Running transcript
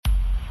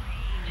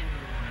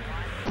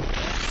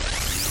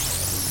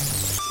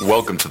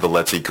Welcome to the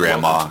Let's Eat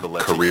Grandma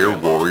Career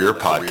Warrior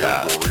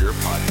Podcast.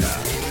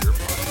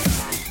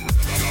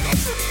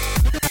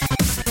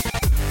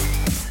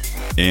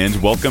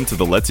 And welcome to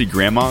the Let's Eat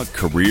Grandma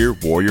Career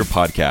Warrior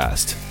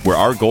Podcast, where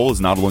our goal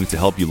is not only to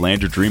help you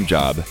land your dream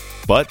job,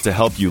 but to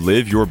help you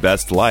live your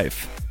best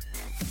life.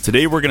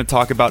 Today we're going to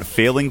talk about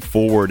failing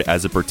forward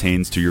as it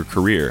pertains to your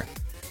career.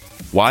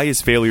 Why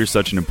is failure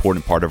such an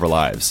important part of our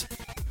lives?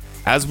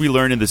 As we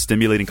learn in this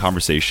stimulating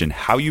conversation,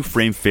 how you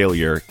frame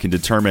failure can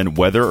determine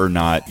whether or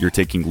not you're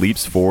taking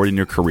leaps forward in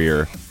your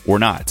career or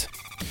not.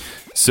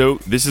 So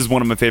this is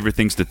one of my favorite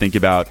things to think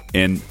about,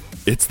 and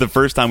it's the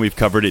first time we've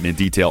covered it in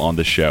detail on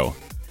the show.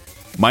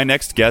 My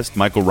next guest,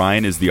 Michael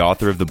Ryan, is the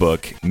author of the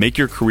book, Make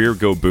Your Career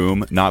Go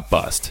Boom, Not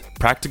Bust: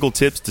 Practical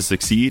Tips to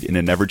Succeed in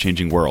an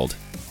Ever-Changing World.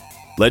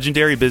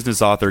 Legendary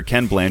business author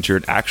Ken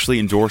Blanchard actually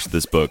endorsed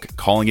this book,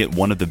 calling it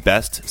one of the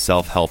best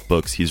self-help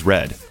books he's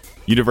read.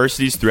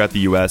 Universities throughout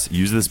the U.S.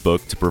 use this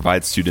book to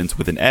provide students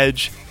with an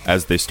edge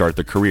as they start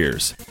their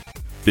careers.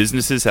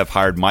 Businesses have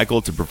hired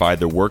Michael to provide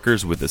their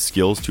workers with the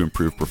skills to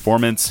improve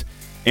performance,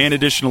 and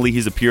additionally,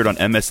 he's appeared on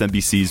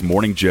MSNBC's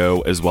Morning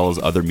Joe as well as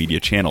other media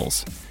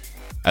channels.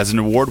 As an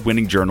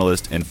award-winning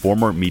journalist and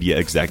former media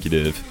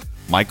executive,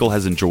 Michael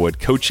has enjoyed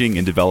coaching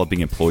and developing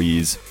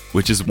employees,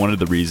 which is one of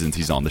the reasons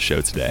he's on the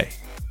show today.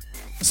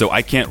 So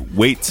I can't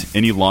wait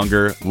any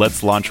longer.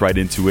 Let's launch right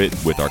into it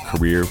with our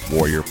Career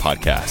Warrior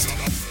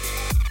Podcast.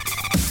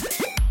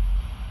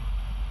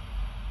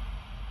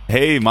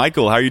 Hey,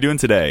 Michael, how are you doing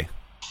today?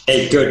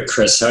 Hey, good,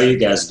 Chris. How are you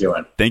guys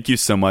doing? Thank you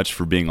so much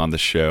for being on the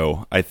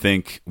show. I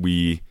think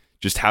we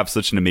just have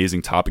such an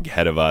amazing topic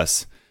ahead of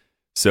us.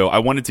 So I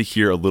wanted to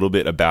hear a little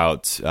bit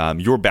about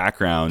your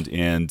background.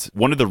 And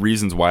one of the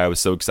reasons why I was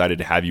so excited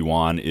to have you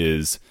on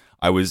is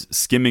I was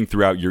skimming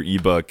throughout your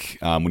ebook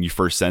when you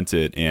first sent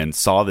it and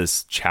saw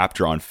this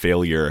chapter on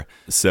failure.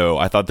 So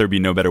I thought there'd be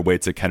no better way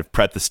to kind of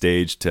prep the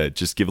stage to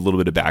just give a little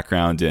bit of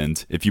background.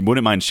 And if you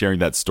wouldn't mind sharing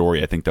that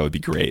story, I think that would be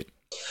great.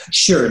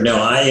 Sure.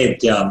 No, I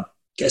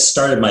had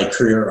started my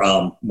career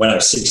when I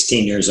was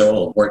 16 years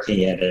old,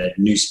 working at a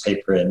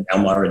newspaper in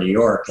Elmira, New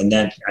York. And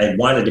then I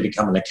wanted to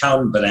become an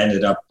accountant, but I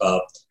ended up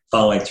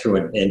following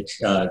through in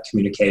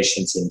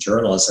communications and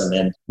journalism,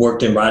 and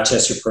worked in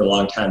Rochester for a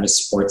long time as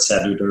sports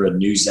editor and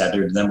news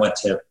editor, and then went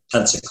to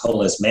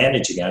Pensacola as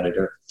managing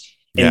editor.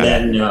 And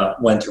then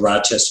went to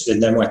Rochester,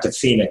 and then went to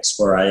Phoenix,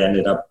 where I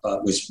ended up,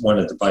 was one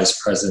of the vice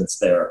presidents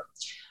there.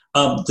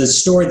 The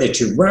story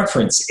that you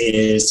reference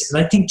is,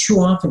 and I think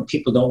too often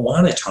people don't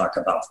want to talk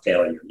about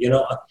failure. You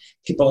know,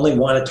 people only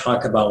want to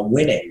talk about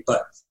winning.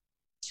 But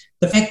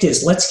the fact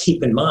is, let's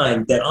keep in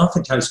mind that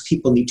oftentimes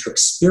people need to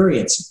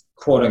experience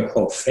quote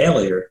unquote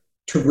failure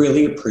to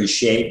really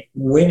appreciate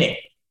winning.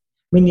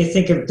 I mean, you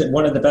think of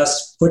one of the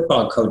best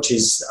football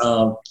coaches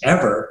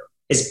ever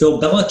is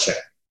Bill Belichick.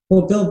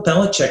 Well, Bill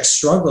Belichick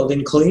struggled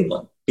in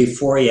Cleveland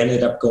before he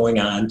ended up going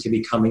on to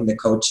becoming the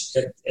coach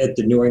at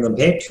the New England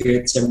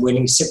Patriots and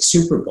winning 6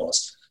 Super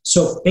Bowls.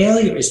 So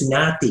failure is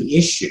not the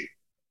issue.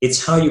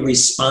 It's how you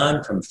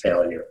respond from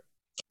failure.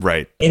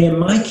 Right. And in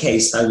my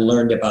case, I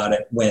learned about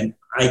it when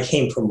I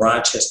came from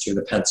Rochester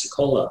to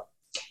Pensacola.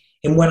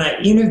 And when I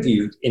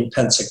interviewed in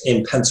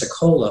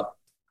Pensacola,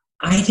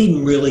 I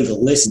didn't really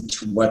listen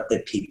to what the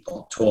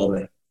people told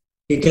me,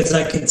 because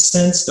I could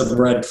sense the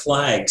red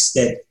flags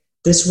that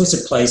this was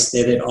a place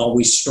that had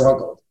always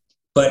struggled.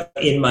 But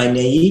in my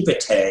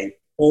naivete,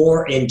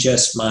 or in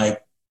just my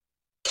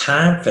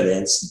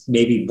confidence,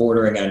 maybe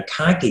bordering on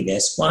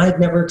cockiness, well, I'd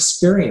never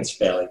experienced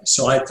failure.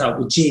 So I thought,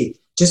 well, gee,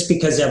 just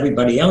because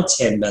everybody else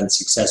hadn't been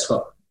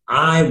successful,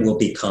 I will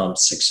become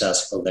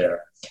successful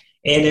there.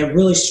 And I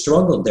really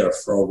struggled there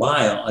for a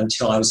while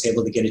until I was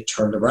able to get it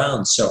turned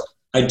around. So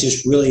I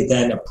just really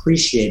then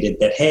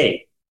appreciated that,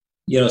 hey,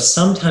 you know,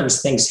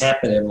 sometimes things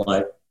happen in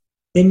life.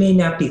 They may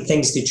not be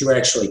things that you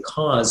actually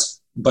caused,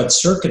 but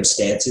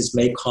circumstances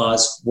may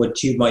cause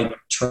what you might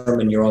term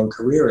in your own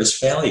career as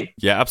failure.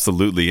 Yeah,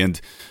 absolutely.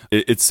 And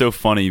it's so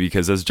funny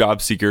because as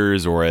job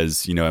seekers or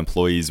as, you know,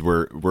 employees,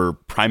 we're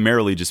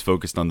primarily just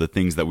focused on the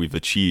things that we've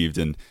achieved.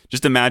 And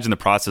just imagine the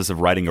process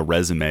of writing a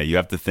resume. You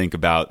have to think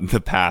about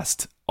the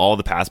past, all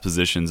the past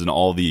positions and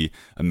all the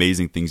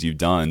amazing things you've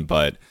done.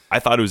 But I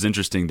thought it was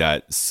interesting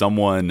that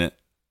someone,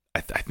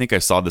 I think I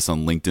saw this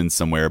on LinkedIn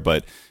somewhere,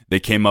 but they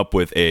came up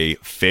with a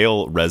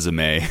fail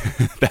resume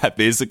that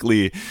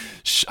basically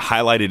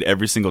highlighted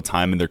every single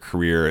time in their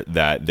career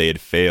that they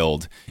had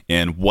failed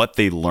and what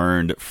they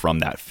learned from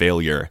that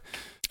failure.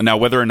 Now,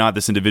 whether or not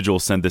this individual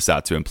sent this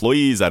out to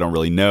employees, I don't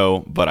really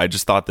know, but I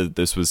just thought that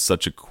this was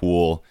such a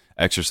cool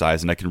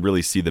exercise, and I can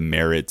really see the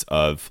merit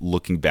of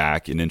looking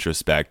back and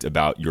introspect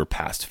about your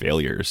past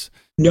failures.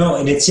 No,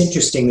 and it's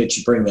interesting that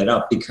you bring that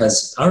up,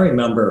 because I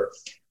remember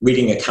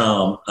reading a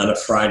column on a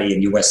Friday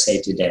in USA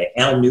Today.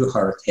 Al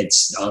Newhart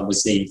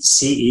was the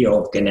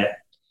CEO of Gannett,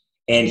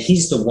 and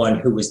he's the one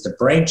who was the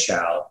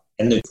brainchild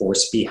and the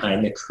force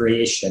behind the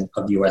creation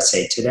of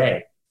USA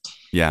Today.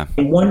 Yeah.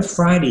 And one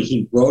Friday,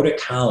 he wrote a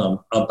column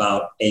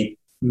about a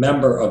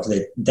member of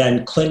the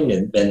then Clinton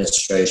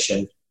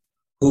administration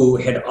who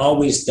had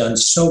always done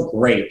so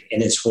great in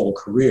his whole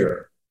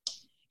career,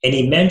 And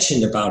he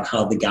mentioned about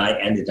how the guy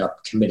ended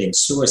up committing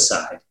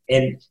suicide.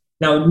 And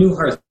now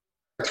Newhart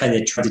kind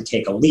of tried to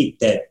take a leap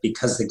that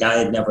because the guy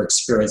had never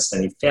experienced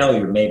any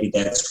failure, maybe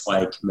that's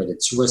why he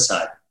committed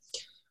suicide.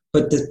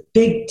 But the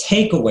big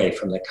takeaway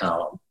from the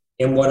column,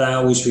 and what I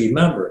always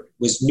remembered,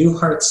 was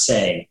Newhart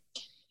saying,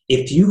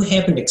 if you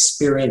haven't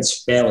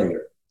experienced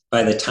failure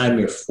by the time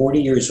you're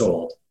 40 years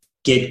old,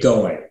 get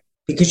going,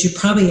 because you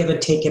probably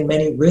haven't taken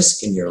many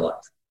risks in your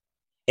life.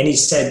 And he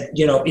said,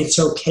 it's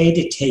okay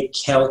to take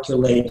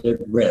calculated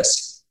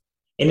risks.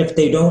 And if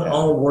they don't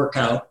all work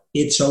out,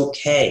 it's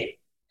okay.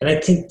 And I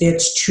think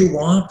that's too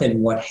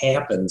often what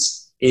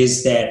happens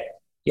is that,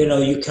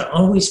 you can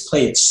always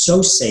play it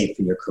so safe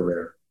in your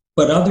career,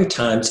 but other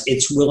times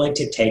it's willing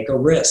to take a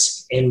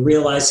risk and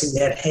realizing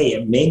that, hey,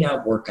 it may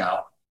not work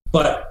out,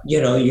 but,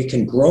 you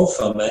can grow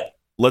from it.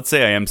 Let's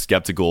say I am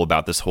skeptical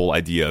about this whole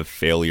idea of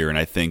failure. And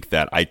I think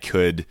that I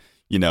could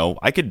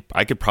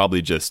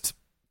probably just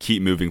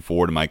keep moving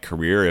forward in my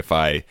career if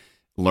I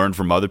learn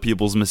from other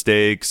people's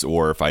mistakes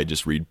or if I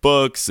just read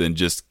books and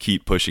just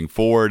keep pushing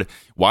forward.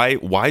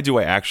 Why do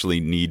I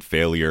actually need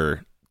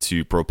failure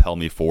to propel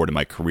me forward in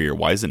my career?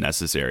 Why is it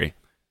necessary?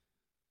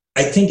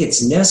 I think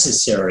it's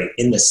necessary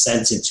in the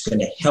sense it's going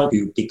to help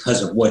you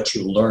because of what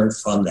you learn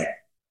from that.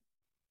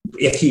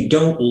 If you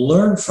don't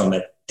learn from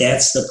it,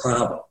 that's the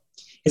problem.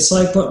 It's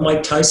like what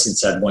Mike Tyson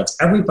said once,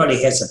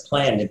 everybody has a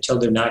plan until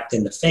they're knocked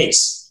in the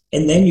face.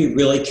 And then you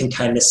really can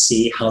kind of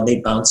see how they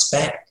bounce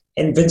back.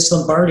 And Vince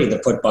Lombardi,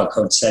 the football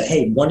coach, said,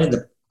 hey, one of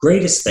the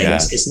greatest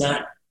things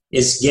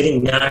is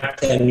getting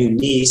knocked on your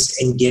knees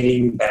and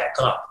getting back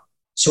up.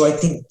 So I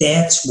think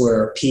that's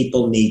where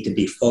people need to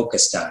be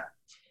focused on.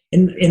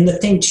 And the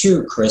thing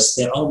too, Chris,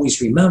 that always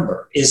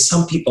remember is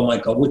some people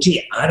might go, well,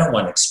 gee, I don't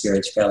want to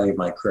experience failure in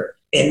my career.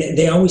 And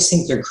they always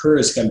think their career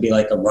is going to be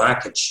like a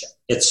rocket ship.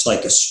 It's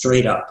like a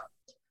straight up.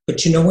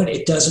 But you know what?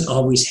 It doesn't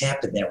always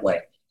happen that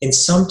way. And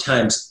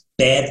sometimes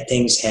bad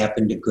things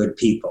happen to good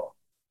people.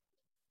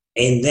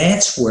 And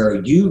that's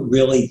where you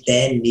really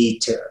then need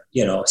to,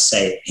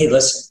 say, hey,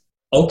 listen,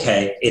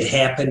 okay, it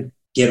happened,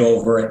 get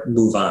over it,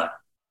 move on.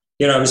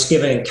 I was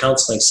giving a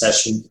counseling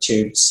session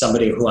to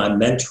somebody who I'm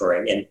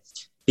mentoring, and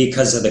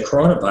because of the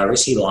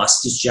coronavirus, he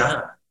lost his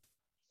job.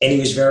 And he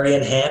was very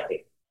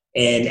unhappy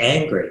and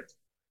angry.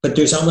 But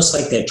there's almost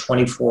like that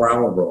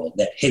 24-hour rule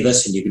that, hey,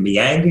 listen, you can be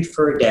angry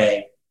for a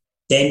day,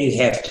 then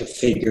you have to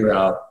figure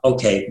out,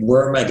 okay,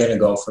 where am I going to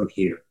go from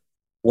here?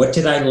 What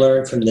did I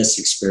learn from this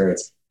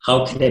experience?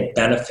 How can it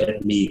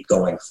benefit me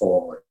going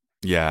forward?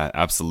 Yeah,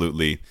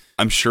 absolutely.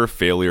 I'm sure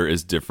failure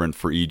is different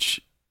for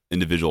each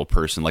individual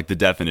person, like the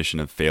definition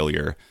of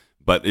failure.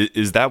 But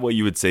is that what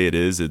you would say it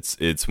is?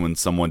 It's when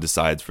someone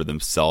decides for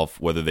themselves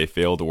whether they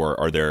failed, or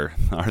are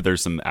there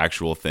some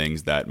actual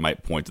things that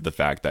might point to the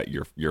fact that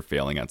you're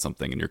failing at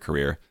something in your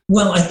career?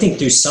 Well, I think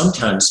there's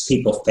sometimes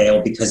people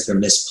fail because they're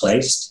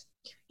misplaced.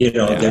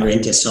 They're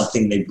into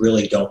something they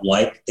really don't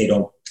like.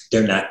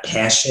 They're not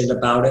passionate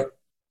about it.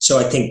 So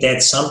I think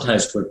that's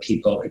sometimes where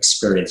people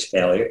experience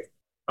failure.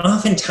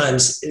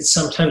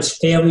 Sometimes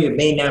failure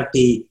may not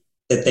be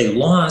that they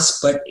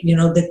lost, but,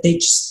 that they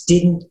just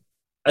didn't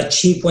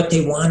achieve what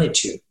they wanted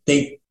to.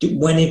 They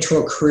went into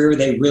a career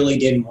they really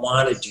didn't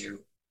want to do,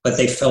 but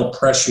they felt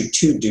pressured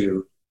to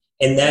do.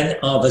 And then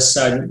all of a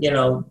sudden,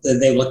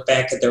 they look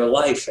back at their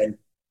life and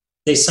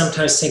they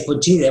sometimes think, well,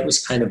 gee, that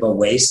was kind of a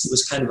waste. It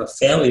was kind of a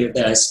failure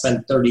that I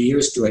spent 30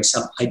 years doing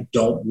something I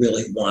don't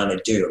really want to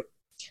do.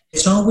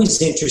 It's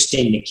always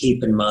interesting to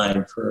keep in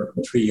mind for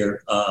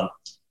your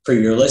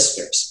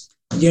listeners.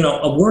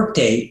 A work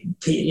day,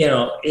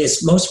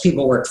 is most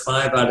people work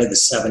 5 out of the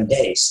 7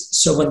 days.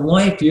 So in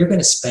life, you're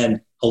going to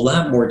spend a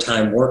lot more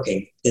time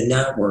working than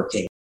not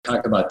working.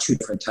 Talk about 2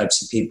 different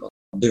types of people.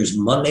 There's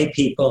Monday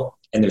people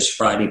and there's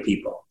Friday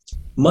people.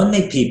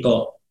 Monday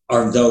people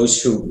are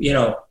those who,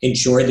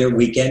 enjoy their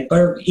weekend, but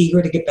are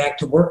eager to get back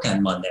to work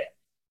on Monday.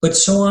 But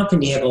so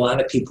often you have a lot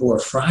of people who are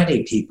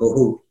Friday people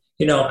who,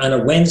 on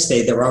a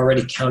Wednesday, they're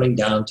already counting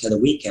down to the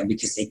weekend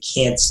because they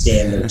can't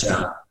stand their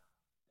job.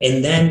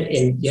 And then,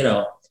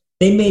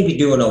 they may be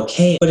doing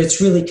okay, but it's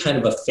really kind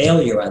of a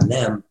failure on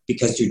them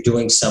because you're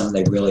doing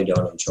something they really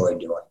don't enjoy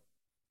doing.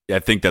 Yeah, I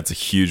think that's a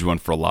huge one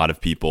for a lot of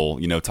people.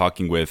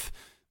 Talking with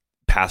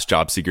past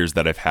job seekers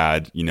that I've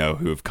had,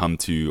 who have come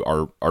to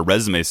our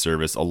resume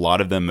service, a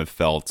lot of them have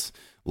felt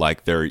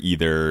like they're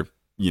either,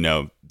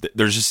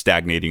 they're just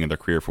stagnating in their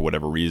career for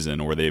whatever reason,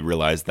 or they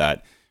realize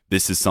that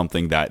this is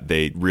something that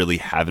they really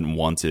haven't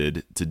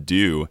wanted to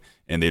do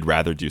and they'd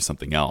rather do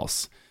something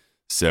else.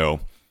 So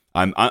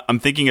I'm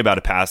thinking about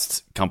a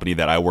past company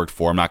that I worked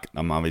for.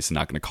 I'm obviously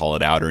not going to call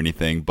it out or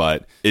anything,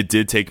 but it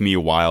did take me a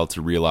while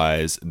to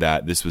realize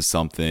that this was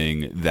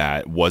something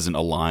that wasn't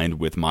aligned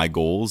with my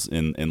goals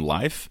in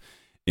life.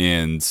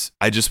 And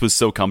I just was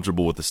so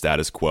comfortable with the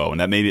status quo,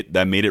 and that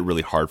made it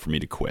really hard for me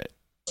to quit.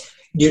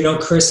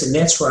 Chris, and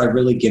that's where I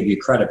really give you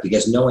credit,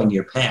 because knowing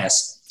your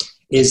past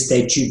is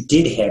that you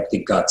did have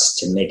the guts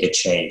to make a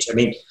change. I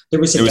mean, it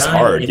was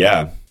hard.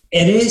 Yeah.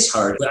 It is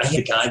hard. I had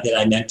a guy that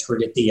I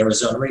mentored at the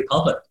Arizona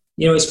Republic.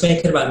 he's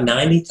making about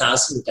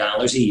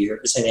 $90,000 a year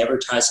as an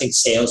advertising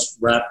sales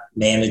rep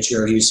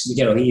manager. He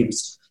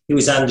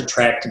was on the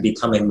track to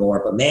becoming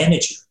more of a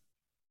manager.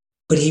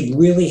 But he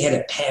really had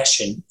a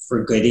passion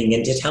for getting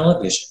into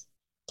television.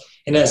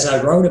 And as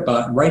I write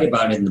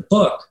about in the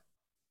book,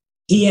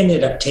 he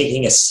ended up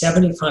taking a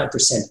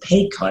 75%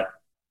 pay cut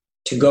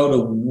to go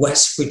to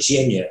West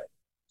Virginia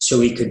so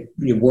he could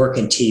work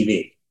in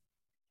TV.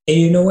 And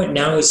you know what?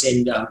 Now he's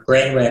in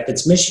Grand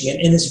Rapids,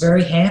 Michigan, and is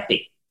very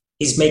happy.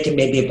 He's making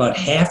maybe about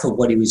half of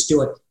what he was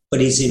doing,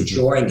 but he's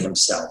enjoying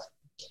himself.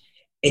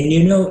 And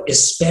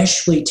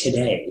especially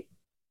today,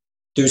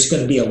 there's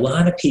going to be a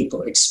lot of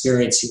people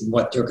experiencing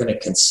what they're going to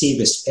conceive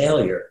as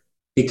failure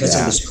because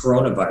of this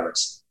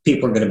coronavirus.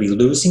 People are going to be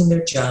losing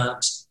their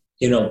jobs.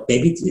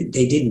 Maybe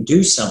they didn't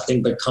do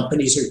something, but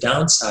companies are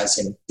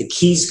downsizing. The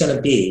key is going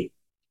to be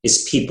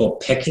is people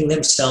picking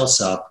themselves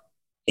up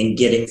and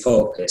getting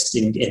focused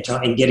and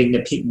getting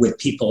with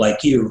people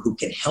like you who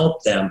can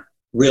help them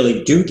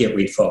really do get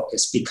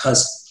refocused,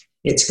 because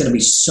it's going to be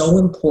so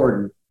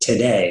important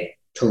today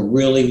to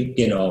really,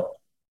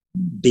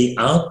 be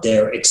out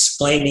there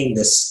explaining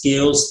the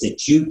skills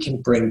that you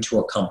can bring to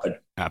a company.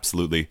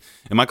 Absolutely.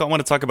 And Michael, I want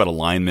to talk about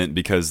alignment,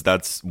 because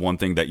that's one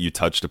thing that you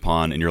touched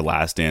upon in your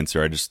last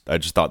answer. I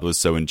just thought was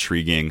so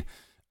intriguing.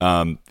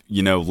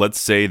 Let's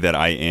say that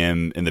I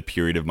am in the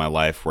period of my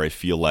life where I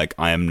feel like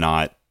I am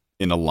not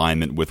in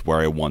alignment with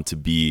where I want to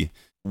be.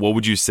 What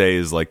would you say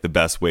is like the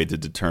best way to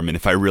determine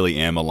if I really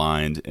am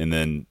aligned? And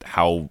then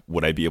how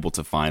would I be able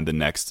to find the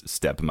next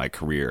step in my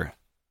career?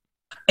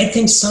 I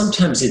think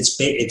sometimes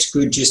it's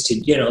good just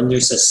to,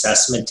 there's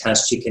assessment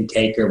tests you can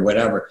take or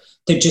whatever,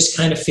 to just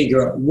kind of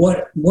figure out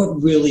what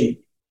really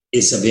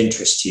is of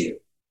interest to you.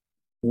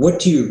 What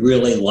do you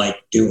really like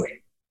doing?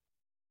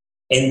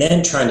 And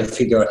then trying to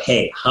figure out,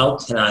 hey, how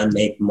can I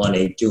make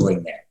money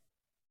doing that?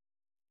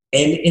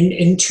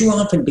 And too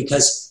often,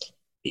 because,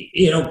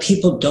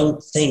 people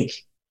don't think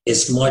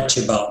as much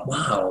about,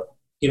 wow,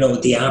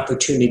 the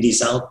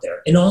opportunities out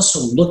there, and also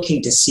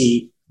looking to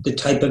see the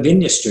type of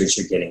industries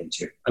you're getting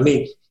into. I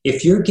mean,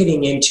 if you're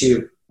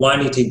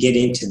wanting to get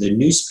into the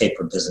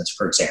newspaper business,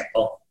 for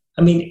example,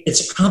 I mean,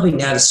 it's probably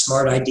not a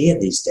smart idea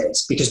these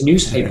days, because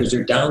newspapers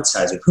are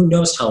downsizing. Who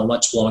knows how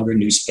much longer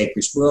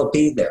newspapers will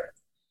be there?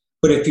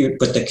 But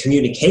the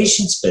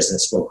communications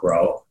business will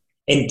grow,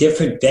 and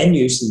different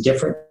venues and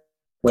different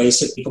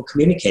ways of people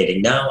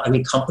communicating. Now, I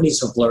mean,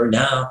 companies have learned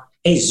now,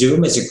 hey,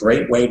 Zoom is a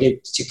great way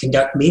to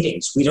conduct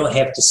meetings. We don't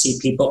have to see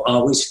people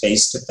always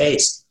face to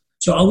face.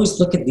 So always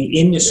look at the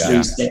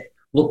industries that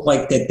look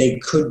like that they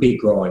could be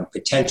growing,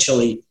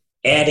 potentially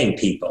adding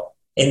people,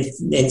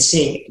 and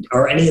seeing,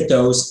 are any of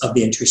those of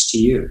interest to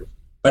you?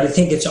 But I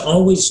think it's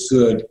always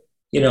good,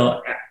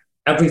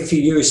 every few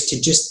years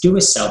to just do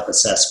a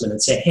self-assessment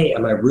and say, hey,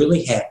 am I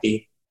really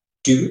happy?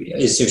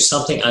 Is there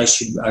something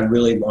I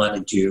really want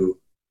to do?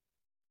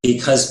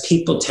 Because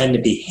people tend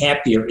to be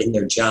happier in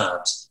their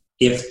jobs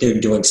if they're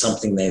doing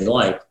something they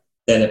like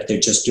than if they're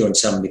just doing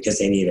something because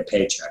they need a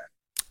paycheck.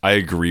 I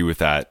agree with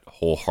that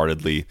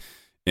wholeheartedly.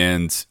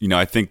 And,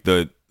 I think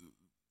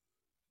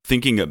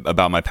thinking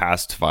about my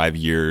past 5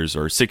 years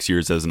or 6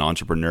 years as an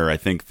entrepreneur, I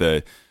think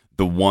the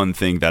one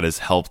thing that has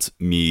helped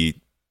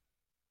me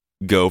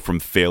go from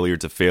failure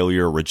to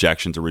failure,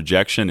 rejection to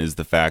rejection, is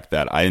the fact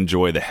that I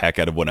enjoy the heck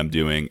out of what I'm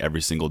doing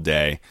every single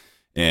day.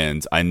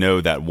 And I know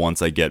that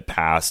once I get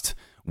past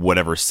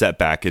whatever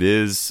setback it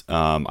is,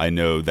 I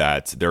know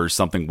that there's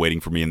something waiting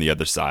for me on the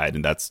other side,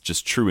 and that's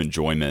just true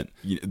enjoyment.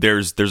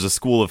 There's a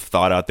school of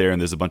thought out there,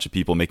 and there's a bunch of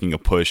people making a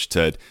push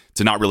to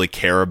not really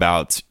care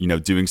about,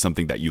 doing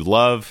something that you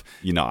love.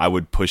 I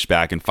would push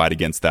back and fight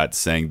against that,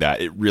 saying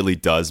that it really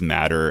does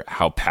matter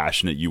how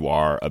passionate you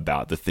are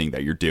about the thing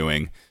that you're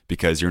doing,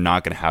 because you're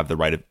not going to have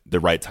the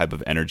right type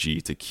of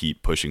energy to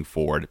keep pushing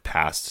forward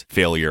past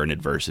failure and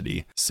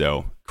adversity.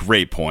 So,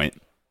 great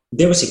point.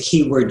 There was a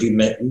key word you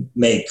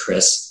made,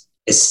 Chris,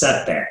 is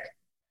setback.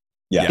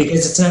 Yeah.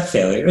 Because it's not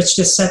failure, it's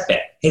just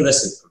setback. Hey,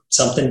 listen,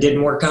 something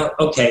didn't work out.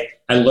 Okay,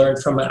 I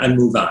learned from it, I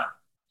move on.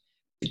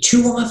 But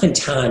too often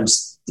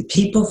times, the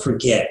people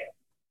forget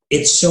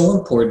it's so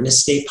important to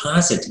stay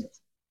positive.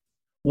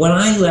 When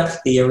I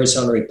left the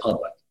Arizona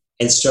Republic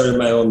and started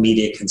my own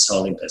media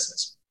consulting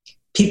business,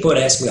 people would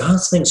ask me,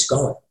 how's things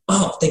going?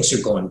 Oh, things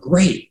are going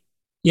great.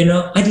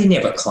 I didn't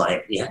have a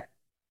client yet,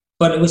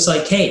 but it was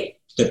like, hey,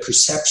 the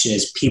perception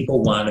is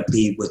people want to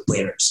be with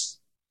winners.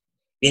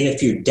 And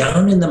if you're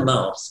down in the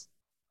mouth,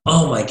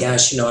 oh my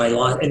gosh, I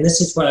lost. And this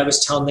is what I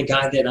was telling the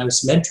guy that I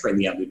was mentoring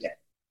the other day.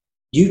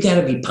 You got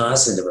to be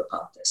positive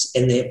about this.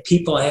 And the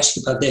people ask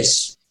you about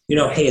this,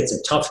 hey, it's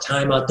a tough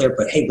time out there,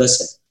 but hey,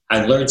 listen,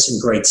 I learned some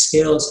great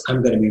skills.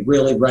 I'm going to be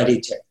really ready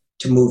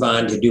to move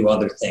on to do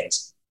other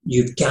things.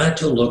 You've got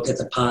to look at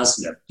the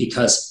positive,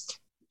 because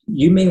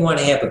you may want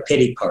to have a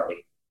pity party,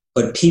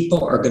 but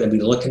people are going to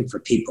be looking for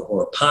people who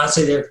are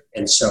positive.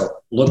 And so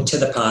look to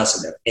the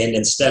positive. And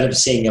instead of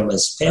seeing them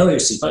as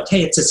failures, it's like,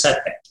 hey, it's a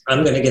setback.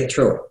 I'm going to get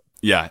through it.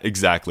 Yeah,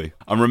 exactly.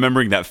 I'm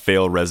remembering that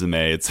fail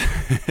resume.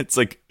 It's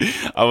like,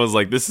 I was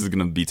like, this is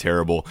going to be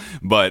terrible.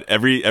 But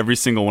every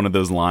single one of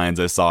those lines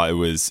I saw, it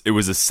was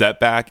a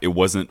setback. It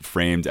wasn't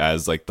framed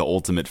as like the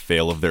ultimate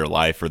fail of their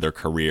life or their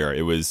career.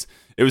 It was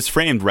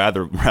framed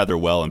rather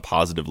well and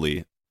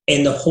positively.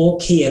 And the whole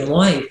key in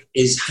life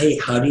is, hey,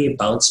 how do you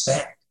bounce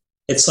back?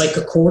 It's like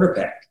a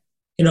quarterback.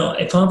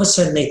 If all of a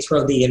sudden they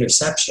throw the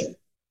interception,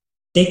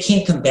 they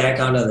can't come back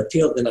out on the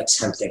field the next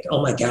time think,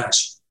 oh my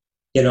gosh,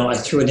 I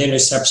threw an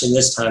interception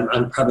this time.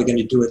 I'm probably going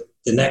to do it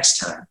the next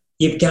time.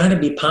 You've got to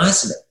be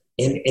positive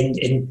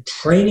and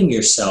training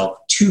yourself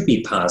to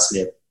be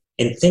positive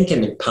and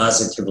thinking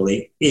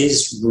positively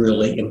is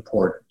really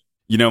important.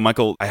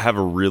 Michael, I have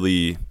a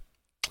really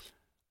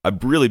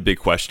big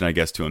question, I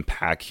guess, to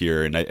unpack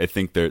here. And I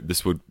think that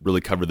this would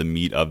really cover the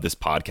meat of this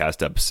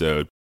podcast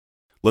episode.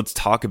 Let's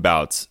talk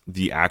about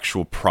the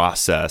actual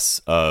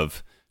process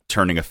of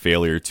turning a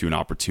failure to an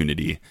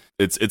opportunity.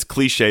 It's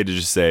cliche to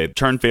just say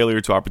turn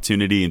failure to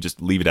opportunity and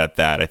just leave it at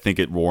that. I think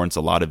it warrants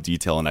a lot of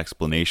detail and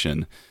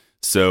explanation.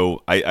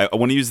 So I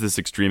want to use this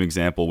extreme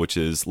example, which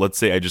is, let's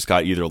say I just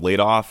got either laid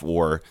off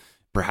or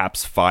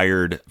perhaps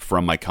fired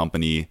from my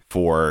company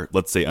for,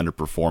 let's say,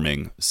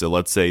 underperforming. So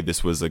let's say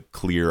this was a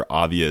clear,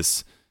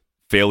 obvious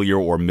failure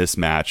or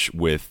mismatch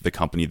with the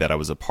company that I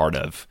was a part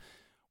of.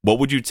 What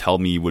would you tell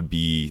me would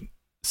be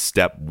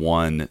step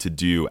one to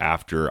do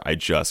after I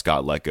just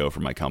got let go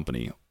from my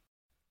company?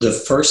 The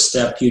first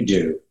step you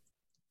do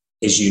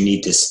is you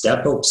need to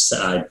step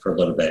aside for a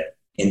little bit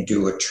and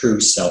do a true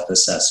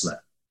self-assessment.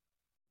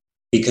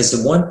 Because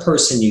the one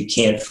person you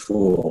can't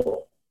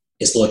fool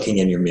is looking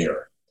in your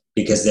mirror,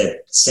 because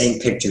that same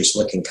picture is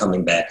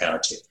coming back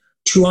at you.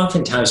 Too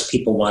often times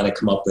people want to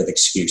come up with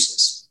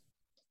excuses.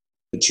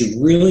 But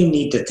you really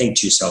need to think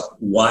to yourself,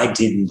 why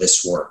didn't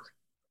this work?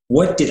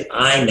 What did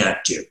I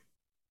not do?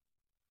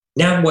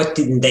 Not what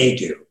didn't they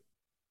do?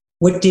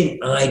 What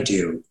didn't I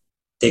do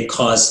that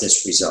caused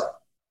this result?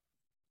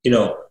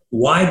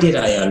 Why did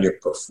I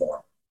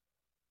underperform?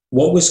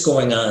 What was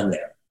going on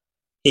there?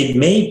 It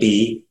may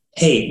be,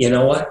 hey, you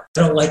know what? I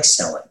don't like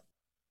selling.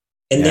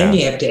 And then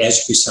you have to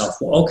ask yourself,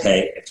 well,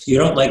 okay, if you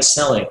don't like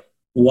selling,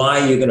 why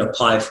are you going to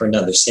apply for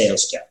another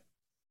sales job?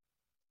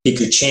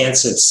 Because your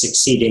chance of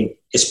succeeding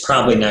is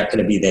probably not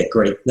going to be that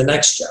great in the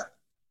next job.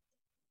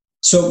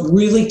 So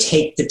really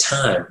take the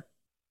time,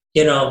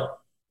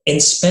 and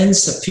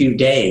spends a few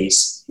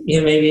days,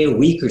 maybe a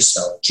week or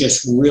so,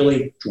 just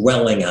really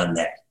dwelling on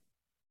that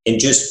and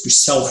just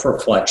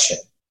self-reflection.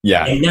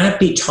 Yeah. And not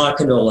be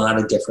talking to a lot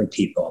of different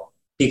people,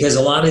 because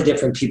a lot of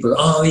different people,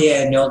 oh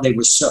yeah, no, they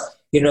were so,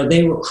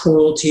 they were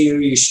cruel to you.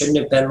 You shouldn't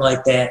have been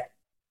like that.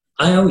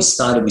 I always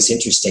thought it was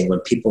interesting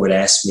when people would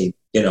ask me,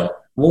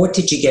 what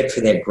did you get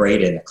for that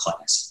grade in the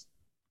class?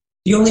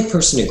 The only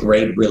person a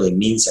grade really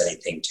means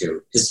anything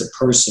to is the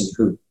person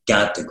who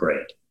got the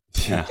grade.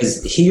 Yeah.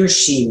 Because he or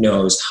she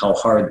knows how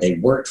hard they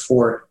worked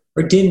for it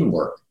or didn't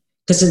work.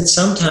 Because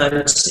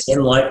sometimes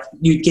in life,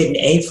 you get an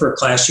A for a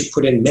class, you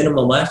put in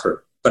minimum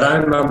effort. But I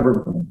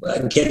remember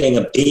getting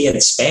a B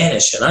in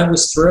Spanish, and I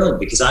was thrilled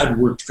because I'd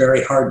worked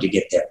very hard to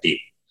get that B.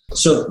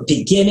 So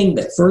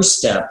the first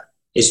step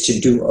is to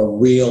do a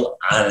real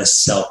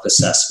honest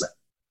self-assessment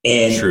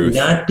and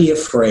not be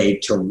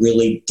afraid to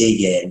really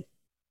dig in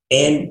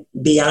and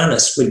be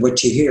honest with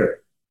what you hear.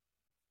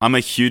 I'm a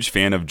huge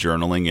fan of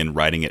journaling and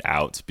writing it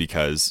out,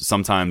 because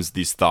sometimes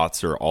these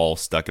thoughts are all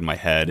stuck in my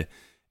head.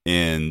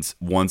 And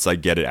once I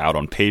get it out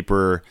on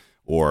paper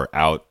or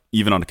out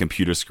even on a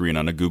computer screen,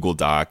 on a Google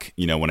Doc,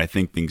 when I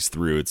think things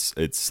through,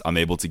 I'm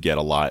able to get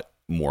a lot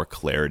more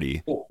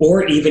clarity.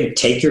 Or even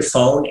take your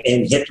phone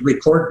and hit the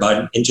record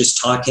button and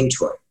just talk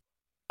into it.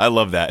 I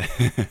love that.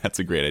 That's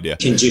a great idea.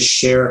 You can just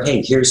share,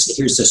 hey, here's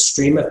a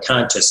stream of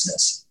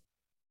consciousness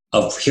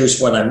of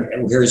here's where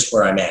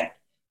I'm at.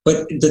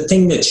 But the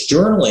thing that's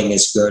journaling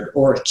is good,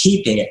 or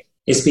keeping it,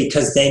 is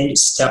because then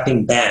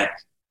stepping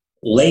back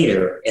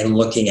later and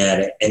looking at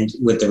it, and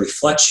with the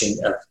reflection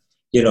of,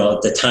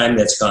 the time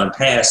that's gone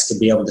past, to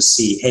be able to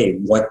see, hey,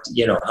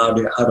 how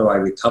do I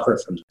recover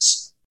from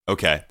this?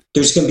 Okay.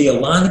 There's going to be a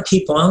lot of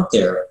people out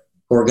there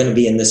who are going to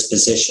be in this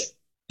position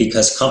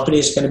because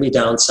companies are going to be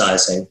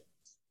downsizing,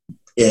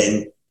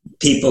 and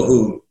people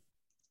who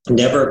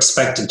never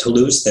expected to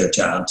lose their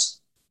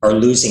jobs are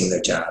losing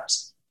their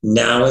jobs.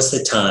 Now is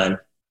the time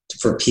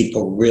for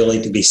people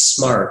really to be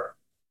smart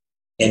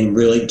and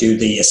really do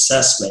the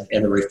assessment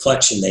and the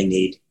reflection they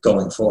need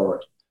going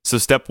forward. So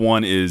step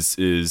one is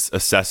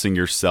assessing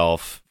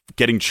yourself,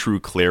 getting true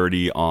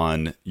clarity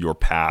on your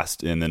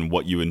past, and then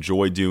what you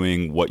enjoy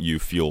doing, what you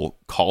feel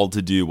called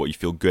to do, what you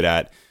feel good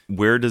at.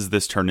 Where does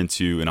this turn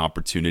into an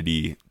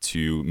opportunity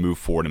to move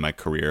forward in my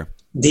career?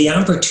 The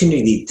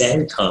opportunity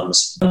then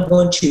comes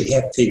once you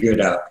have figured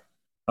out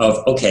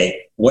of,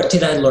 okay, what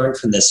did I learn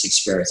from this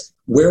experience?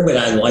 Where would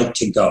I like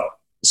to go?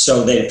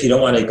 So that if you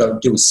don't want to go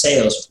do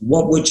sales,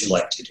 what would you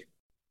like to do?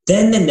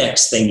 Then the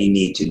next thing you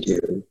need to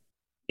do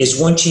is,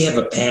 once you have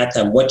a path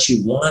on what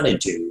you want to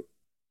do,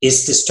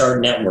 is to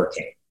start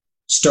networking.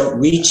 Start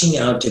reaching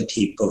out to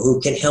people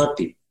who can help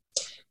you.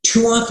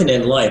 too often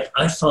in life,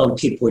 I found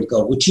people would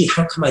go, well, gee,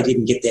 how come I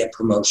didn't get that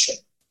promotion?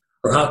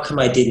 Or how come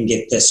I didn't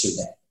get this or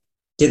that?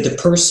 Did the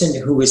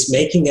person who was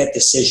making that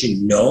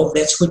decision know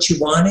that's what you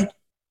wanted?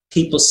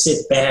 People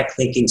sit back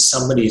thinking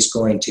somebody is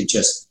going to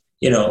just,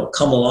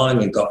 come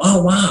along and go,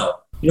 oh, wow,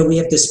 we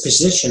have this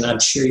position. I'm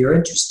sure you're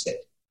interested.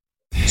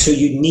 So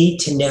you need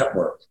to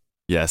network.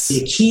 Yes.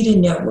 The key to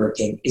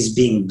networking is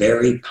being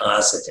very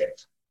positive.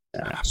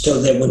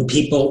 So that when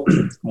people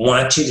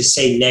want you to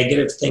say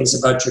negative things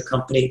about your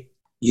company,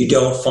 you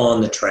don't fall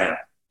in the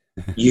trap.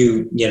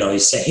 You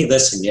say, hey,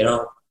 listen,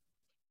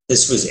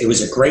 it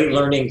was a great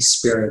learning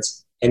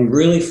experience, and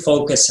really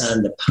focus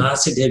on the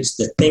positives,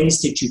 the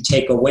things that you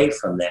take away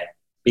from that.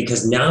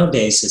 Because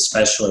nowadays,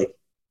 especially,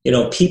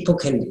 people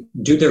can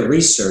do their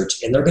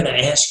research and they're going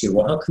to ask you,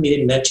 well, how come you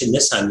didn't mention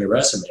this on your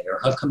resume? Or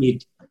how come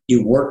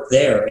you work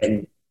there?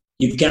 And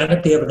you've got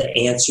to be able to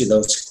answer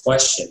those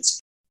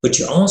questions. But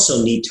you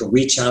also need to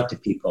reach out to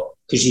people,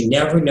 because you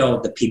never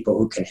know the people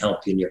who can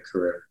help you in your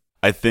career.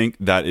 I think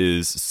that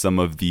is some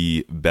of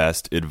the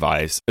best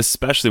advice,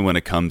 especially when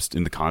it comes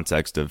in the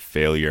context of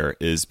failure,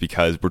 is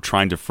because we're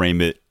trying to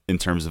frame it in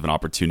terms of an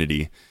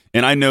opportunity.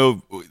 And I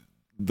know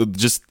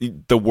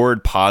the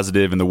word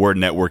positive and the word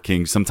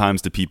networking,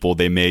 sometimes to people,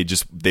 they may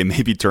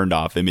be turned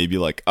off. They may be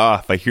like,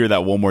 if I hear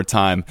that one more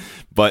time.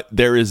 But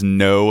there is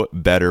no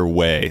better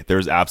way.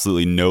 There's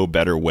absolutely no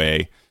better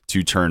way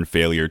to turn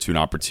failure to an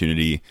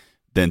opportunity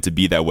than to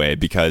be that way.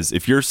 Because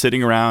if you're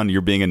sitting around,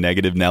 you're being a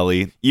negative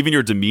Nelly, even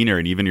your demeanor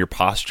and even your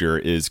posture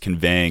is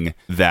conveying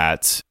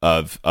that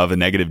of a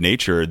negative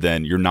nature,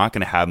 then you're not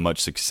going to have much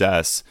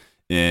success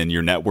in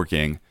your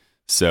networking.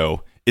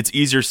 So it's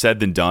easier said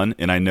than done.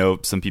 And I know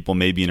some people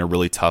may be in a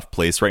really tough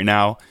place right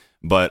now,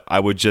 but I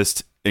would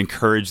just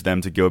encourage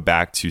them to go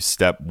back to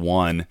step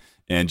one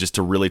and just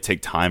to really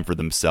take time for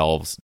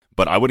themselves.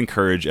 But I would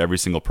encourage every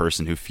single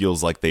person who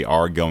feels like they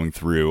are going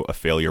through a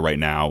failure right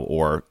now,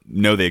 or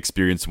know they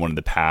experienced one in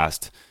the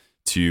past,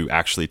 to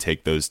actually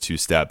take those 2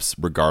 steps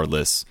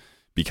regardless,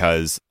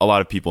 because a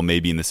lot of people may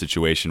be in the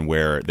situation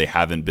where they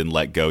haven't been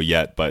let go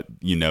yet, but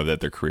that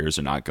their careers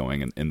are not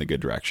going in the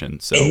good direction.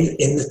 So,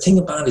 and the thing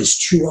about it is,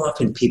 too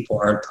often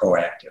people aren't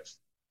proactive.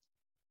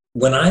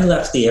 When I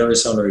left the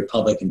Arizona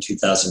Republic in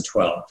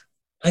 2012,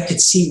 I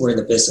could see where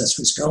the business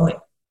was going.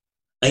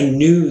 I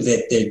knew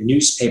that the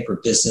newspaper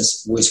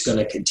business was going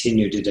to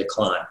continue to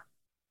decline.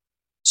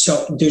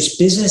 So there's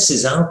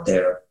businesses out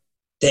there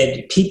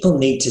that people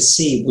need to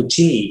see, well,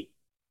 gee,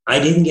 I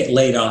didn't get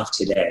laid off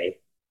today.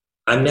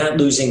 I'm not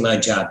losing my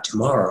job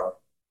tomorrow,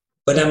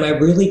 but am I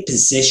really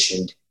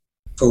positioned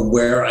for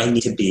where I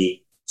need to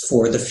be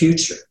for the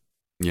future?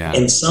 Yeah.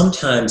 And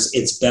sometimes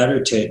it's better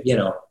to,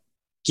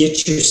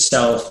 get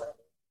yourself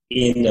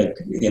in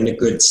a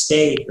good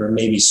state, or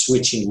maybe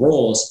switching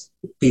roles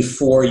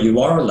before you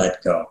are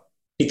let go.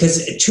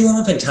 Because too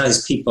often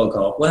times people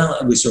go, well,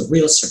 it was a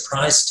real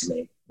surprise to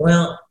me.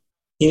 Well,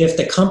 if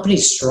the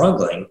company's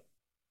struggling,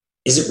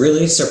 is it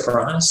really a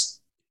surprise?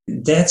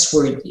 That's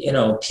where,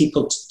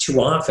 people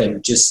too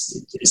often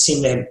just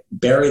seem to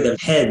bury their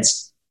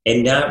heads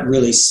and not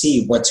really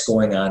see what's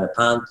going on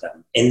upon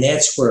them. And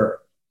that's where,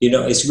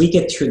 as we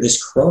get through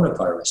this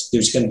coronavirus,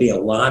 there's going to be a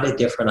lot of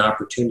different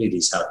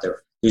opportunities out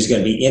there. There's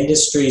going to be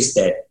industries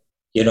that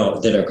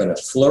are going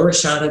to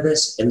flourish out of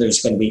this, and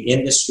there's going to be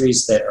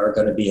industries that are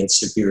going to be in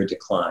severe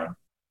decline.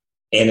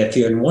 And if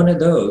you're in one of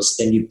those,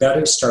 then you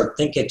better start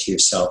thinking to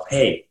yourself,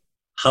 hey,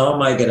 how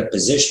am I going to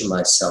position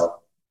myself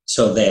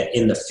so that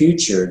in the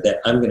future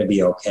that I'm going to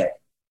be okay?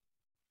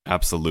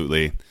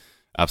 Absolutely.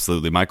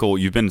 Absolutely. Michael,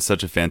 you've been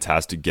such a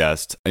fantastic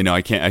guest.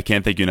 I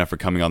can't thank you enough for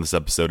coming on this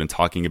episode and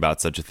talking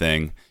about such a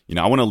thing.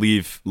 I want to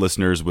leave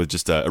listeners with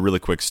just a really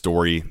quick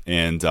story.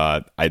 And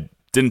I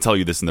didn't tell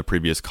you this in the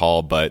previous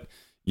call, but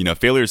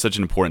failure is such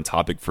an important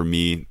topic for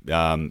me,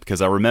 because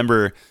I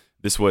remember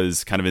this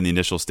was kind of in the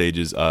initial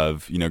stages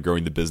of,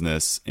 growing the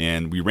business.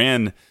 And we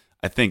ran,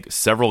 I think,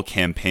 several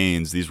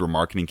campaigns. These were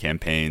marketing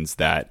campaigns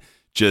that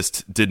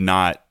just did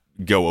not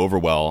go over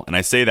well. And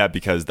I say that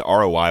because the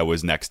ROI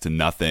was next to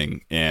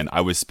nothing, and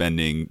I was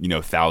spending,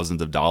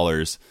 thousands of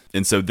dollars.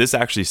 And so this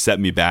actually set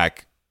me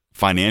back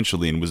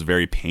financially and was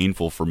very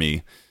painful for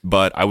me.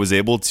 But I was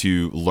able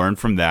to learn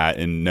from that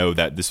and know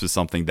that this was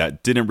something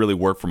that didn't really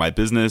work for my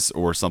business,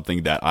 or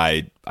something that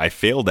I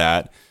failed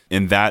at.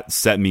 And that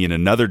set me in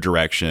another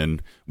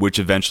direction, which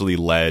eventually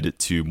led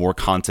to more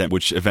content,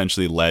 which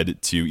eventually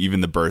led to even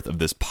the birth of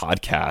this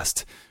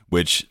podcast,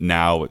 which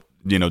now,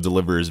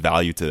 delivers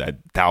value to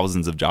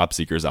thousands of job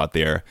seekers out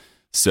there.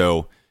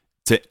 So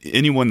to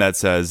anyone that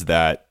says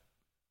that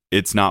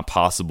it's not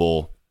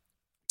possible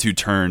to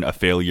turn a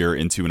failure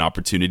into an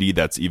opportunity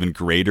that's even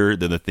greater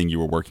than the thing you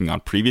were working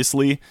on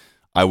previously,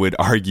 I would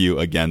argue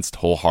against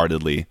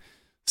wholeheartedly.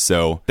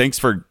 So thanks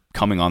for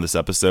coming on this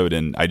episode.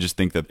 And I just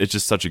think that it's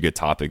just such a good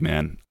topic,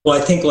 man. Well,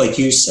 I think, like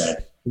you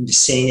said,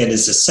 seeing it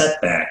as a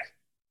setback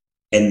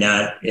and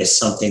not as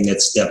something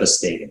that's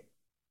devastating,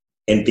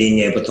 and being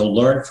able to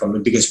learn from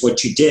it, because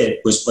what you did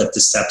was what the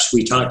steps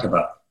we talked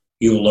about.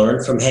 You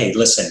learn from, hey,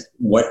 listen,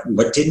 what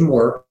didn't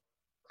work,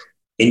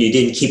 and you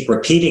didn't keep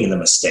repeating the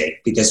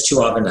mistake, because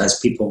too often times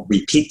people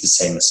repeat the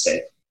same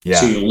mistake. Yeah.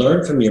 So you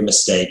learn from your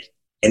mistake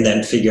and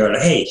then figure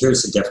out, hey,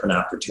 here's a different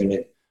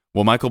opportunity.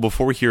 Well, Michael,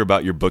 before we hear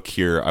about your book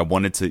here, I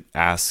wanted to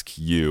ask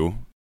you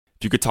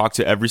if you could talk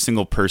to every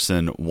single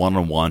person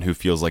one-on-one who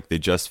feels like they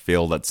just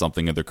failed at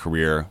something in their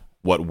career,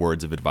 what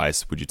words of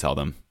advice would you tell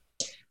them?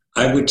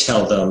 I would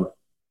tell them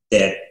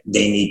that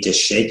they need to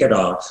shake it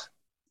off.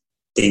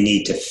 They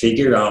need to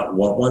figure out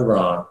what went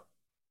wrong,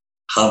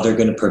 how they're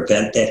going to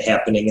prevent that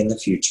happening in the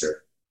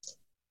future,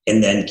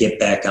 and then get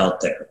back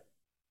out there.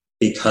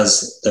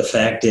 Because the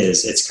fact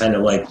is, it's kind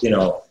of like,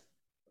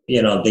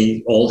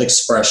 the old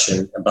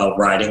expression about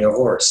riding a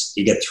horse.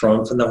 You get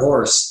thrown from the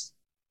horse,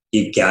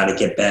 you got to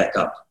get back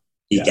up.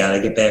 You got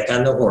to get back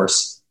on the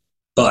horse.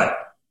 But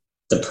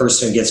the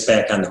person who gets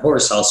back on the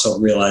horse also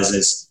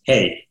realizes,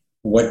 hey,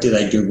 what did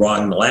I do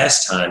wrong the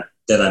last time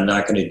that I'm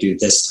not going to do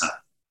this time?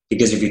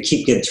 Because if you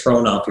keep getting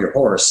thrown off your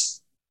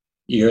horse,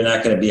 you're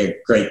not going to be a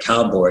great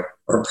cowboy,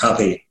 or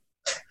probably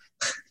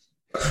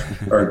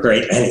or a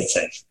great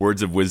anything.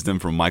 Words of wisdom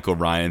from Michael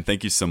Ryan.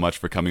 Thank you so much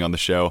for coming on the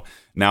show.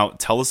 Now,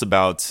 tell us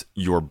about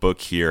your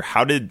book here.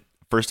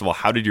 First of all,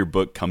 how did your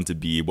book come to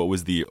be? What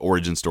was the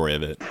origin story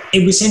of it?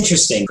 It was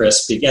interesting,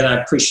 Chris, and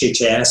I appreciate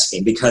you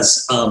asking,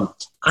 because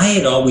I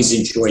had always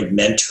enjoyed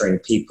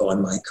mentoring people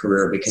in my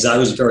career, because I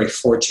was very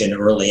fortunate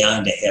early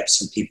on to have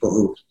some people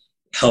who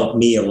helped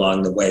me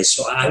along the way.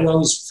 So I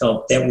always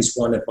felt that was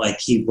one of my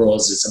key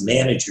roles as a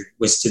manager,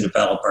 was to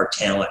develop our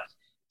talent,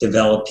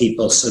 develop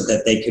people so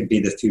that they could be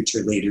the future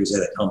leaders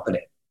of the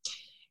company.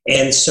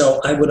 And so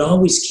I would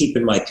always keep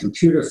in my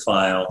computer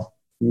file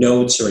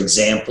notes or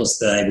examples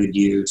that I would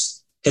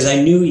use, because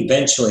I knew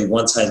eventually,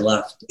 once I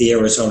left the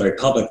Arizona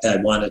Republic, that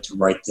I wanted to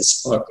write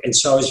this book. And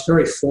so I was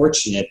very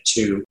fortunate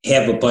to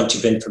have a bunch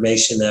of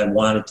information that I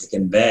wanted to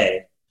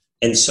convey.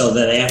 And so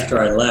then after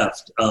I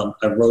left,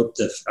 I wrote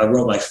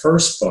my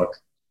first book.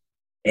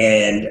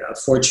 And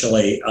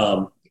fortunately,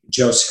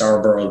 Joe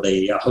Scarborough,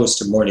 the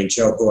host of Morning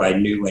Joe, who I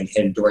knew and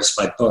had endorsed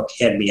my book,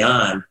 had me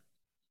on.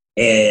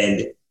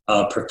 And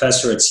a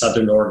professor at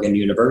Southern Oregon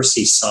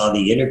University saw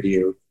the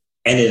interview,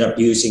 ended up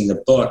using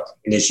the book.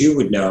 And as you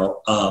would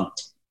know,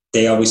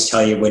 they always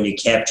tell you when you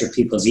capture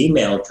people's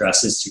email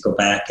addresses to go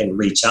back and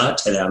reach out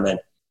to them. And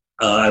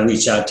I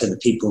reached out to the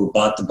people who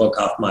bought the book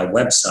off my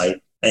website.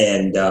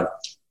 And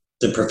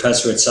the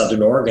professor at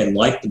Southern Oregon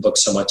liked the book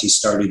so much, he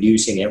started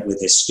using it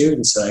with his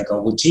students. And I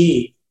go, well,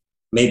 gee,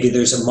 maybe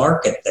there's a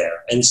market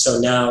there. And so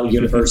now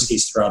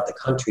universities throughout the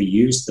country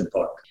use the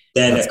book.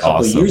 Then a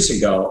couple of years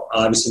ago,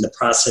 I was in the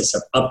process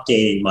of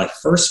updating my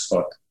first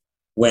book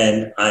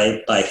when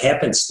by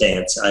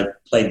happenstance, I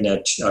played in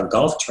a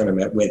golf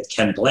tournament with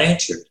Ken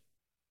Blanchard.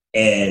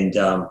 And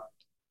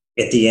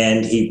at the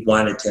end, he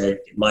wanted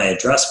my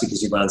address because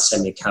he wanted to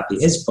send me a copy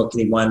of his book,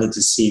 and he wanted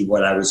to see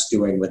what I was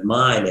doing with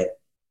mine.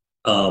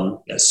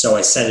 And so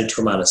I sent it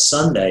to him on a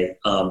Sunday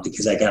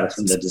because I got it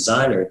from the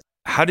designer.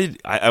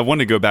 I want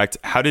to go back to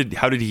how did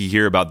he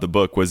hear about the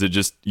book? Was it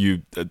just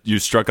you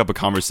struck up a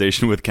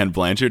conversation with Ken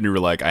Blanchard and you were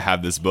like, I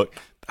have this book?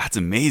 That's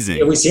amazing.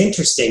 It was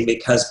interesting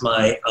because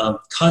my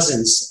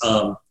cousin's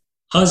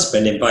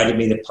husband invited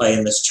me to play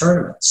in this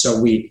tournament. So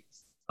we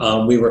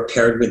were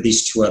paired with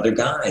these two other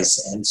guys.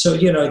 And so,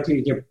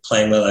 you're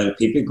playing with other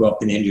people, you go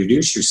up and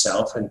introduce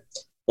yourself. And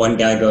one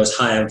guy goes,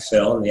 hi, I'm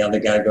Phil. And the other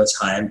guy goes,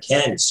 hi, I'm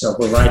Ken. So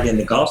we're riding in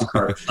the golf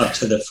cart up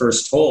to the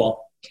first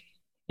hole.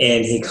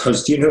 And he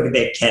goes, do you know who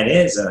that Ken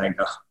is? And I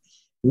go,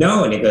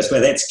 no. And he goes,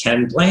 well, that's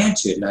Ken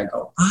Blanchard. And I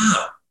go,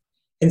 wow.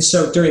 And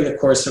so during the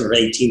course of an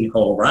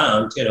 18-hole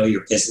round,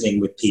 you're visiting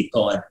with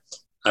people. And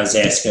I was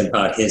asking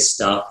about his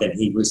stuff, and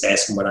he was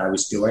asking what I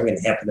was doing and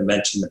happened to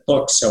mention the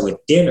book. So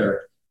at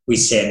dinner, we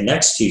sat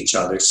next to each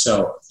other.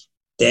 So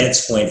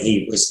that's when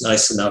he was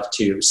nice enough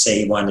to say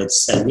he wanted to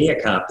send me a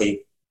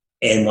copy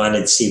and wanted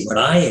to see what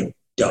I had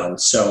done.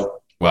 So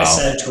I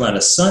sent it to him on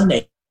a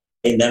Sunday.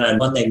 And then on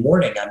Monday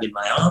morning, I'm in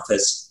my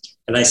office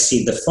and I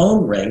see the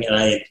phone ring, and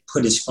I had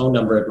put his phone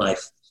number in my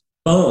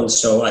phone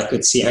so I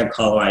could see how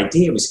caller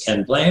ID. It was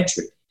Ken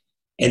Blanchard.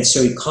 And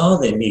so he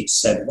called and he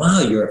said,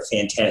 wow, you're a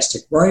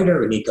fantastic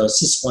writer. And he goes,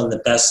 this is one of the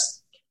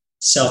best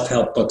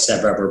self-help books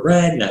I've ever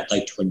read, and I'd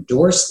like to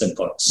endorse the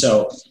book.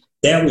 So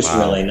that was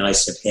really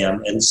nice of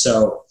him. And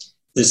so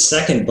the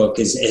second book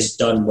is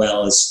done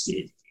well as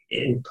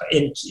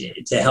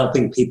into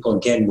helping people,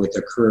 again, with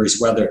their careers,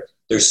 whether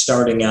they're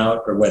starting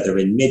out or whether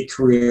in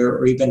mid-career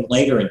or even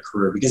later in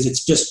career, because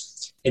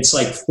it's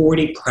like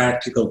 40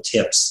 practical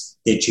tips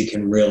that you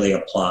can really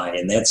apply.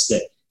 And that's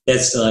the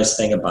nice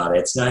thing about it.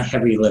 It's not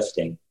heavy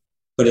lifting,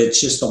 but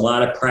it's just a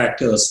lot of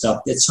practical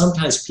stuff that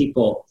sometimes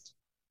people,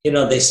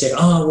 they say,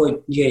 oh,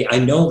 well, yeah, I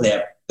know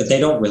that, but they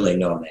don't really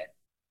know that.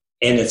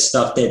 And it's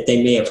stuff that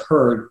they may have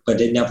heard,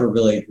 but it never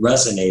really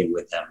resonated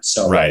with them.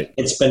 So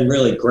It's been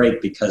really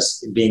great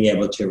because being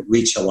able to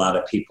reach a lot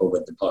of people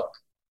with the book.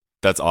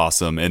 That's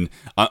awesome. And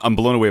I'm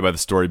blown away by the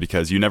story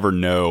because you never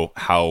know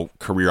how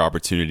career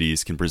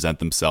opportunities can present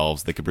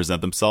themselves. They could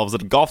present themselves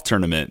at a golf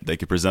tournament. They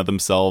could present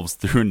themselves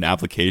through an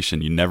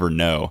application. You never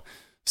know.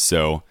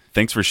 So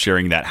thanks for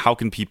sharing that. How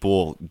can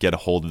people get a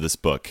hold of this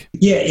book?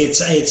 Yeah,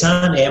 it's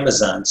on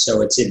Amazon.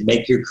 So it's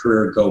Make Your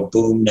Career Go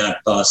Boom,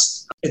 Not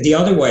Bust. The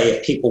other way,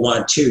 if people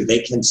want to, they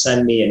can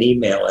send me an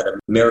email at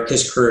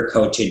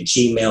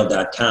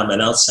americascareercoach@gmail.com,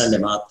 and I'll send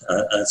them out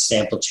a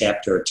sample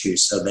chapter or two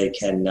so they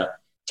can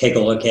take a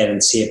look at it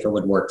and see if it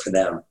would work for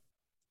them.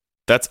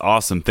 That's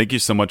awesome. Thank you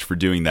so much for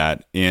doing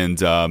that. And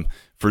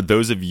for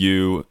those of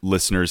you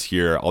listeners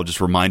here, I'll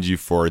just remind you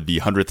for the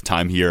 100th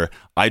time here,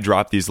 I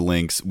drop these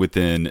links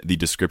within the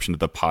description of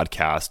the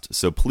podcast.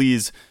 So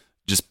please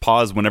just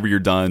pause whenever you're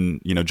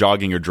done,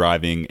 jogging or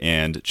driving,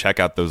 and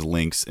check out those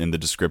links in the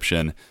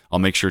description. I'll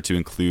make sure to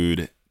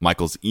include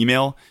Michael's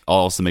email. I'll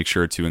also make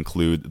sure to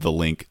include the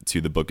link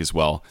to the book as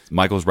well.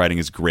 Michael's writing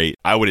is great.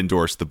 I would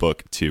endorse the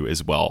book too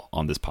as well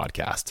on this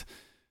podcast.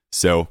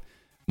 So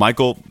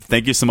Michael,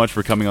 thank you so much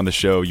for coming on the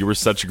show. You were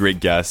such a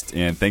great guest,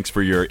 and thanks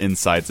for your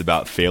insights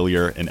about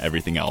failure and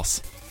everything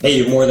else. Hey,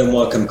 you're more than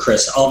welcome,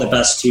 Chris. All the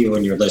best to you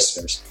and your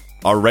listeners.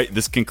 All right,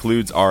 this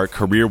concludes our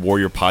Career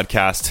Warrior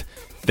podcast.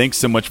 Thanks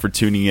so much for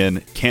tuning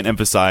in. Can't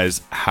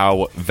emphasize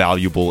how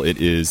valuable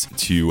it is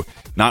to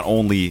not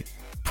only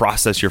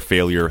process your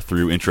failure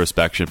through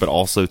introspection, but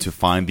also to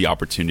find the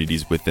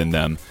opportunities within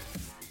them.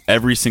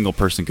 Every single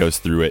person goes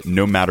through it,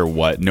 no matter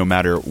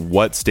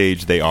what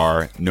stage they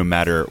are, no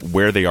matter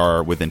where they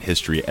are within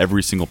history.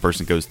 Every single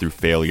person goes through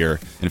failure.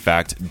 In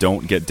fact,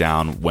 don't get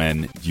down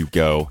when you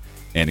go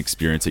and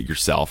experience it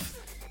yourself.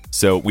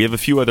 So we have a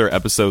few other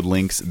episode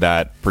links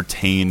that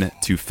pertain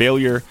to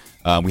failure.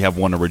 We have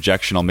one on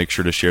rejection. I'll make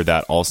sure to share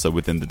that also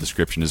within the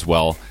description as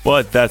well.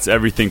 But that's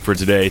everything for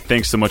today.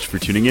 Thanks so much for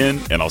tuning in,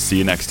 and I'll see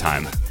you next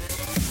time.